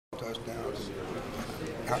touchdowns.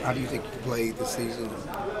 How do you think you played this season?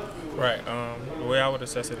 Right. The way I would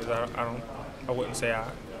assess it is I wouldn't say I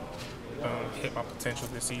hit my potential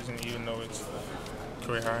this season, even though it's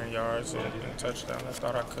career high in yards and touchdowns. I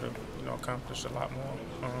thought I could have accomplished a lot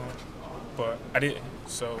more, but I didn't.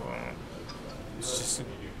 So it's just a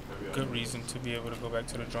good reason to be able to go back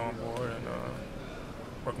to the drawing board and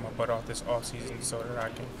work my butt off this off season so that I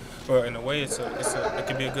can. But in a way, it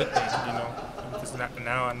could be a good thing, because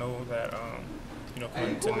now I know that. Going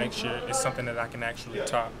into next year, it's something that I can actually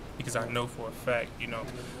top because I know for a fact,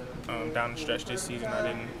 down the stretch this season I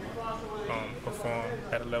didn't perform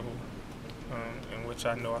at a level in which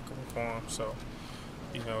I know I could perform. So,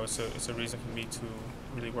 it's a reason for me to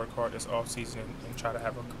really work hard this off season and try to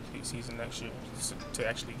have a complete season next year to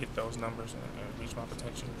actually get those numbers and reach my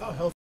potential.